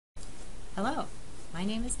Hello, my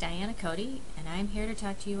name is Diana Cody, and I'm here to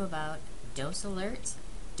talk to you about dose alerts,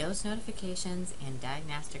 dose notifications, and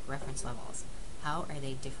diagnostic reference levels. How are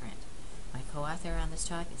they different? My co-author on this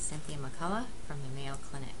talk is Cynthia McCullough from the Mayo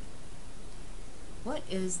Clinic. What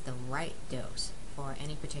is the right dose for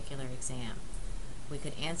any particular exam? We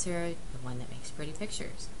could answer the one that makes pretty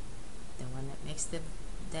pictures, the one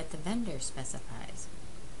that the vendor specifies,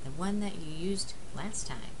 the one that you used last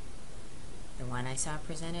time, the one I saw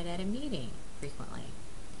presented at a meeting frequently,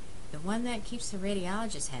 the one that keeps the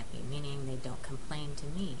radiologist happy, meaning they don't complain to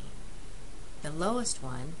me, the lowest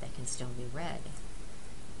one that can still be read,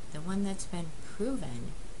 the one that's been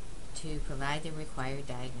proven to provide the required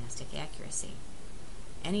diagnostic accuracy.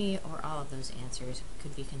 Any or all of those answers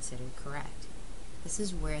could be considered correct. This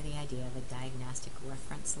is where the idea of a diagnostic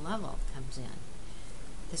reference level comes in.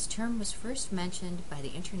 This term was first mentioned by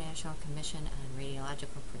the International Commission on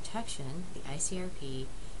Radiological Protection, the ICRP,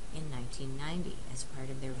 in 1990 as part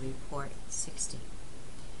of their Report 60.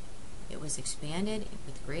 It was expanded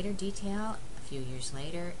with greater detail a few years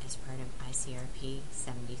later as part of ICRP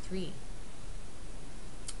 73.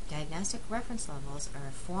 Diagnostic reference levels are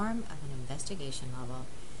a form of an investigation level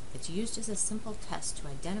that's used as a simple test to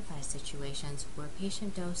identify situations where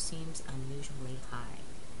patient dose seems unusually high.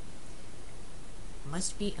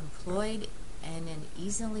 Must be employed in an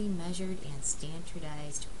easily measured and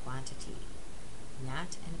standardized quantity,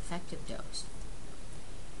 not an effective dose.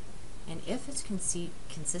 And if it's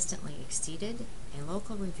consistently exceeded, a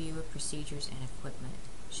local review of procedures and equipment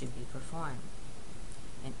should be performed.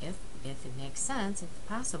 And if it makes sense, if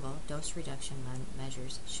possible, dose reduction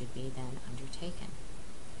measures should be then undertaken.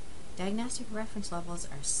 Diagnostic reference levels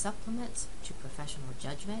are supplements to professional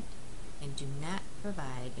judgment and do not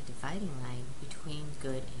provide a dividing line between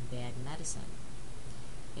good and bad medicine.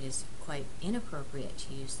 It is quite inappropriate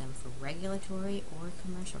to use them for regulatory or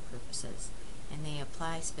commercial purposes, and they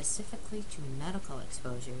apply specifically to medical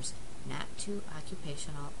exposures, not to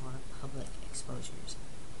occupational or public exposures.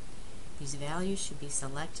 These values should be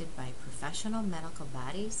selected by professional medical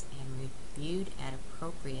bodies and reviewed at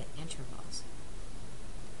appropriate intervals.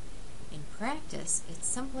 In practice, it's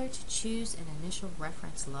simpler to choose an initial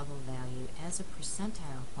reference level value as a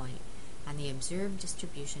percentile point on the observed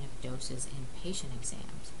distribution of doses in patient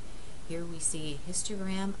exams. Here we see a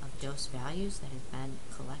histogram of dose values that have been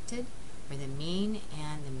collected, where the mean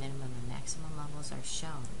and the minimum and maximum levels are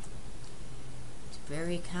shown. It's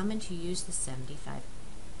very common to use the 75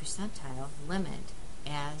 percentile limit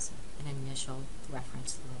as an initial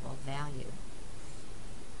reference level value.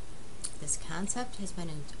 This concept has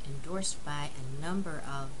been endorsed by a number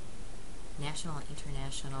of national and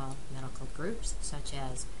international medical groups, such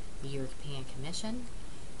as the European Commission,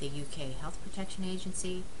 the UK Health Protection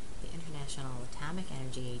Agency, the International Atomic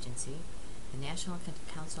Energy Agency, the National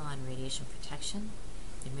Council on Radiation Protection,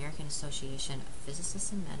 the American Association of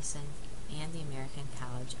Physicists in Medicine, and the American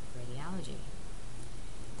College of Radiology.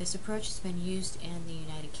 This approach has been used in the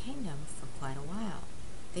United Kingdom for quite a while.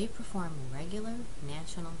 They perform regular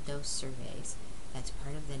national dose surveys. That's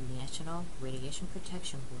part of the National Radiation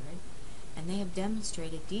Protection Board, and they have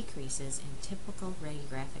demonstrated decreases in typical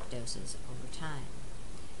radiographic doses over time.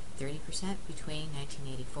 30% between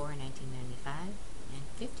 1984 and 1995, and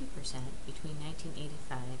 50% between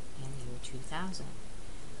 1985 and the year 2000.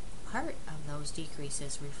 Part of those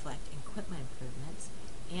decreases reflect equipment improvements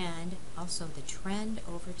and also the trend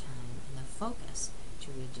over time and the focus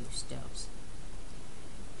to reduce dose.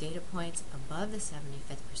 Data points above the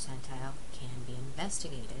 75th percentile can be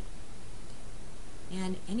investigated.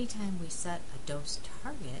 And anytime we set a dose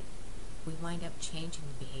target, we wind up changing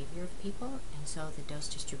the behavior of people, and so the dose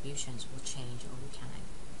distributions will change over time.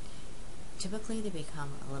 Typically, they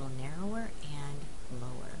become a little narrower and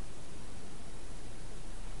lower.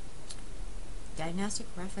 Diagnostic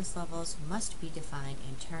reference levels must be defined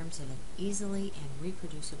in terms of an easily and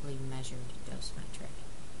reproducibly measured dose metric.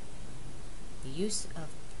 The use of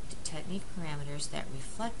technique parameters that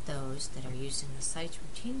reflect those that are used in the site's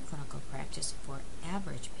routine clinical practice for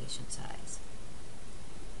average patient size.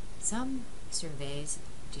 Some surveys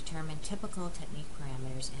determine typical technique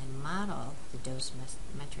parameters and model the dose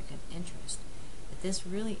metric of interest, but this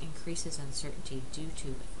really increases uncertainty due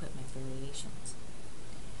to equipment variations.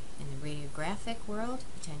 In the radiographic world,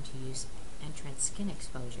 we tend to use entrance skin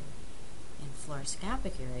exposure. In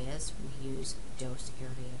fluoroscopic areas, we use dose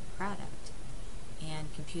area product.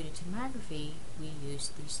 And computed tomography, we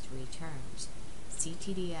use these three terms: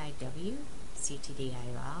 CTDIW,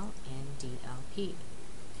 CTDIL, and DLP.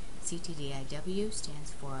 CTDIW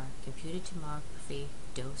stands for Computed Tomography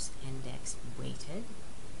Dose Index Weighted.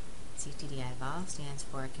 CTDI-vol stands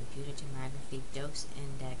for Computed Tomography Dose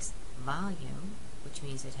Index Volume, which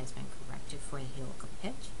means it has been corrected for the helical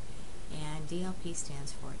pitch, and DLP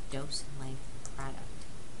stands for Dose Length Product.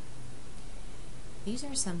 These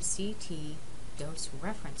are some CT dose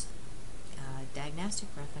reference, diagnostic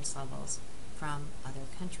reference levels from other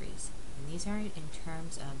countries. And these are in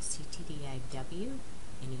terms of CTDI-W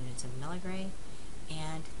in units of milligray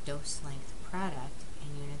and dose length product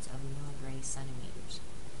in units of milligray centimeters.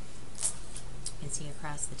 You can see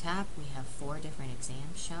across the top we have 4 different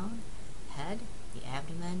exams shown: head, the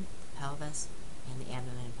abdomen, the pelvis, and the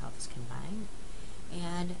abdomen and pelvis combined.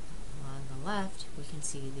 And along the left we can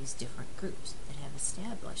see these different groups that have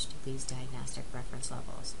established these diagnostic reference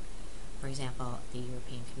levels. For example, the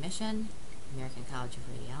European Commission, American College of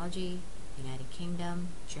Radiology, United Kingdom,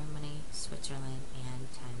 Germany, Switzerland, and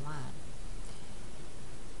Taiwan.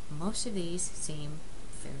 Most of these seem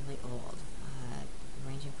fairly old,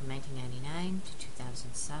 ranging from 1999 to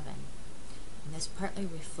 2007. And this partly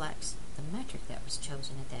reflects the metric that was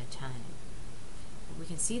chosen at that time. We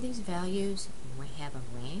can see these values have a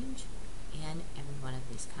range in every one of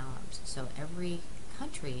these columns. So every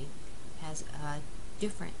country has a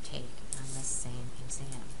different take on the same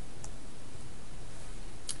exam.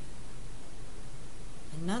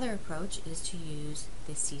 Another approach is to use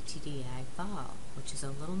the CTDI-vol, which is a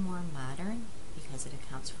little more modern because it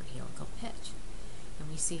accounts for helical pitch. And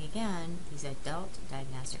we see again these adult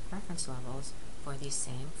diagnostic reference levels for these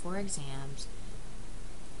same 4 exams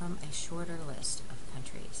from a shorter list of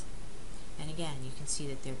countries. And again, you can see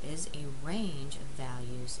that there is a range of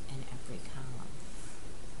values in every column.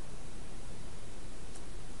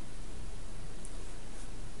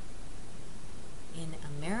 In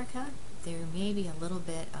America, there may be a little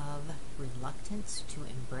bit of reluctance to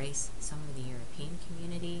embrace some of the European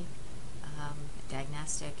community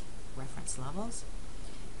diagnostic reference levels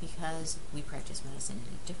because we practice medicine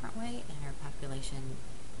in a different way and our population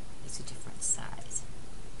is a different size.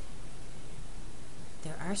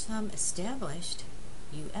 There are some established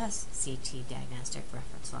U.S. CT diagnostic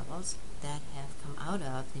reference levels that have come out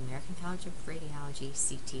of the American College of Radiology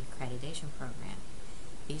CT accreditation program.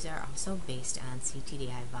 These are also based on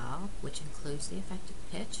CTDI-vol, which includes the effective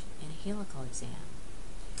pitch and a helical exam.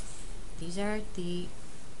 These are the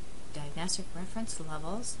diagnostic reference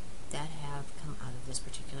levels that have come out of this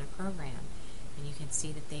particular program, and you can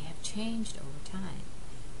see that they have changed over time.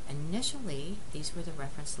 Initially, these were the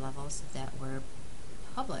reference levels that were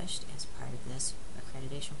published as part of this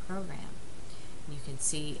accreditation program. And you can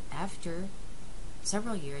see after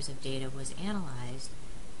several years of data was analyzed,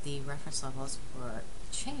 the reference levels were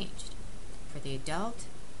changed. For the adult,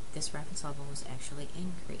 this reference level was actually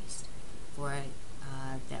increased.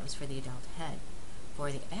 That was for the adult head.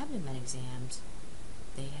 For the abdomen exams,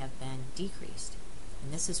 they have been decreased.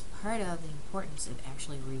 And this is part of the importance of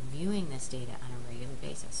actually reviewing this data on a regular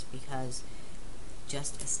basis, because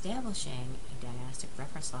just establishing a diagnostic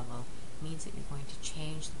reference level means that you're going to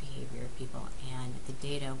change the behavior of people and the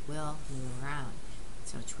data will move around.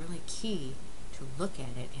 So it's really key to look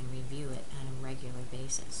at it and review it on a regular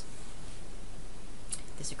basis.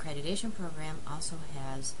 This accreditation program also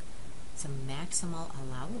has some maximal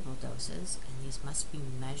allowable doses, and these must be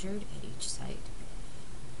measured at each site.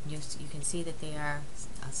 You can see that they are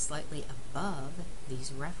slightly above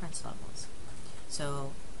these reference levels.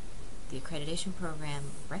 So the accreditation program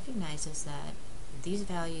recognizes that these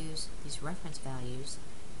values, these reference values,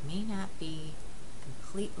 may not be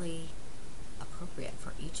completely appropriate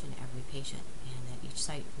for each and every patient, and that each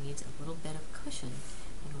site needs a little bit of cushion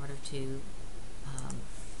in order to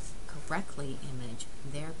correctly image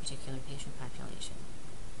their particular patient population.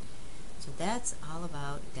 So that's all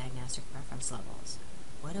about diagnostic reference levels.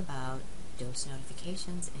 What about dose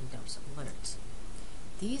notifications and dose alerts?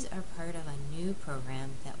 These are part of a new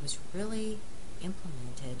program that was really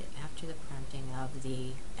implemented after the prompting of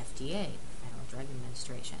the FDA, Federal Drug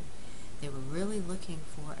Administration. They were really looking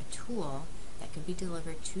for a tool that could be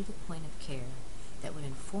delivered to the point of care that would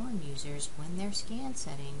inform users when their scan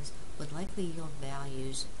settings would likely yield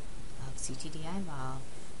values of CTDI-vol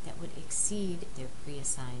that would exceed their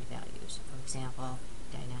pre-assigned values. For example,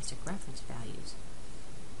 diagnostic reference values.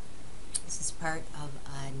 This is part of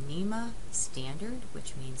a NEMA standard,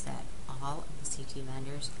 which means that all of the CT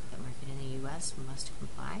vendors that market in the U.S. must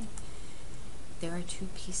comply. There are 2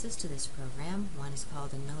 pieces to this program. One is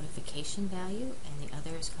called a notification value, and the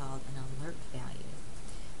other is called an alert value.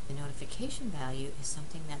 The notification value is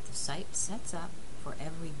something that the site sets up for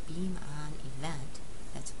every beam-on event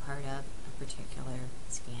that's part of a particular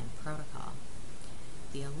scan protocol.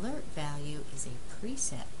 The alert value is a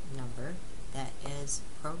preset number that is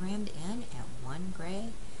programmed in at 1 gray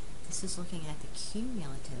This is looking at the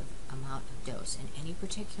cumulative amount of dose in any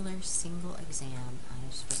particular single exam on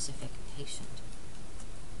a specific patient.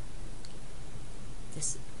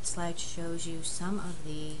 This slide shows you some of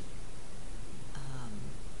the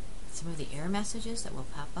error messages that will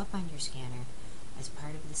pop up on your scanner as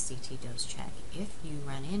part of the CT dose check if you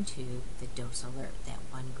run into the dose alert, that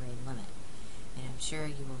 1 grade limit. And I'm sure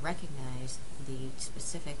you will recognize the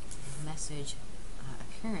specific message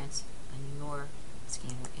appearance on your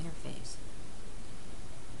scanner interface.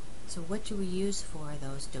 So what do we use for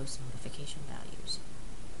those dose notification values?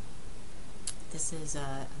 This is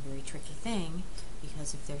a very tricky thing,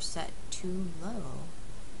 because if they're set too low,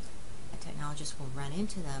 a technologist will run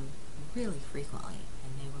into them really frequently,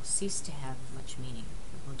 and they will cease to have much meaning.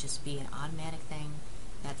 It will just be an automatic thing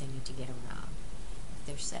that they need to get around. If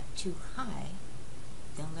they're set too high,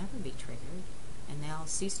 they'll never be triggered, and they'll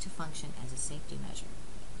cease to function as a safety measure.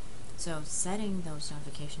 So setting those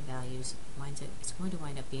notification values is going to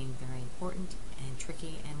wind up being very important and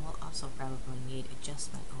tricky, and will also probably need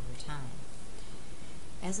adjustment over time.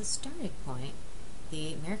 As a starting point,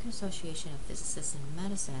 the American Association of Physicists in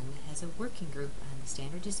Medicine has a working group on the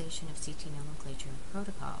standardization of CT nomenclature and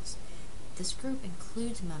protocols. This group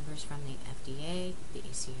includes members from the FDA, the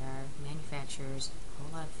ACR, manufacturers, a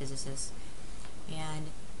whole lot of physicists, and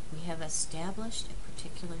we have established a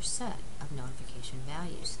particular set of notification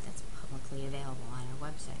values that's publicly available on our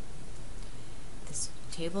website. This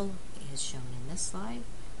table is shown in this slide,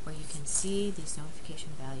 where you can see these notification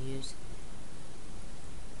values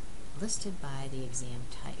listed by the exam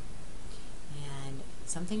type. And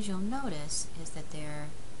some things you'll notice is that they're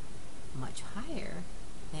much higher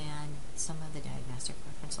than some of the diagnostic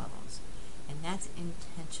reference levels, and that's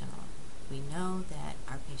intentional. We know that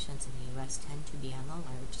our patients in the U.S. tend to be on the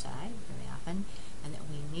large side very often, and that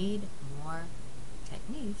we need more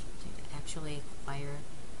technique to actually acquire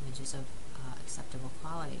images of acceptable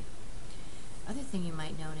quality. Other thing you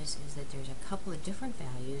might notice is that there's a couple of different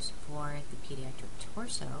values for the pediatric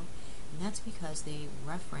torso, and that's because they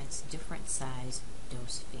reference different size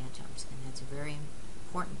dose phantoms, and that's very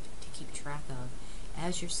important to keep track of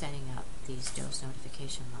as you're setting up these dose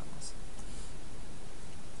notification levels.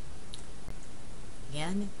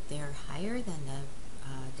 Again, they're higher than the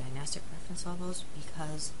diagnostic reference levels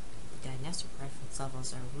because the diagnostic reference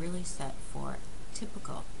levels are really set for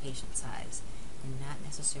typical patient size and not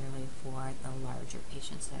necessarily for the larger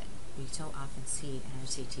patients that we so often see in our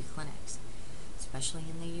CT clinics, especially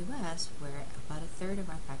in the U.S., where about a third of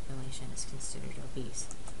our population is considered obese.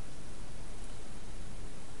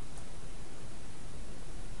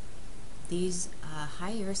 These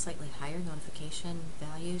slightly higher notification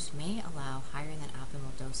values may allow higher than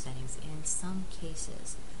optimal dose settings in some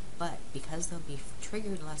cases, but because they'll be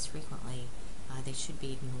triggered less frequently, they should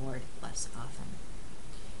be ignored less often.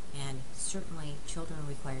 And certainly children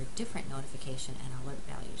require different notification and alert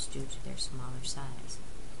values due to their smaller size.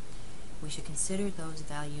 We should consider those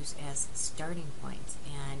values as starting points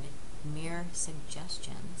and mere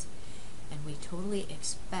suggestions, and we totally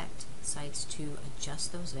expect sites to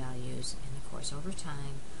adjust those values in the course over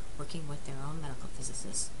time, working with their own medical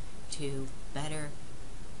physicists to better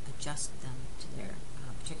adjust them to their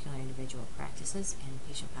particular individual practices and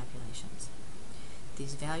patient populations.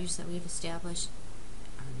 These values that we've established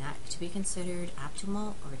are not to be considered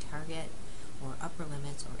optimal or target or upper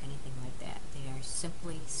limits or anything like that. They are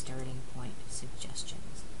simply starting point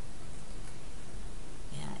suggestions.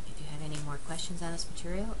 And if you have any more questions on this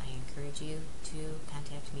material, I encourage you to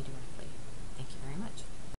contact me directly. Thank you very much.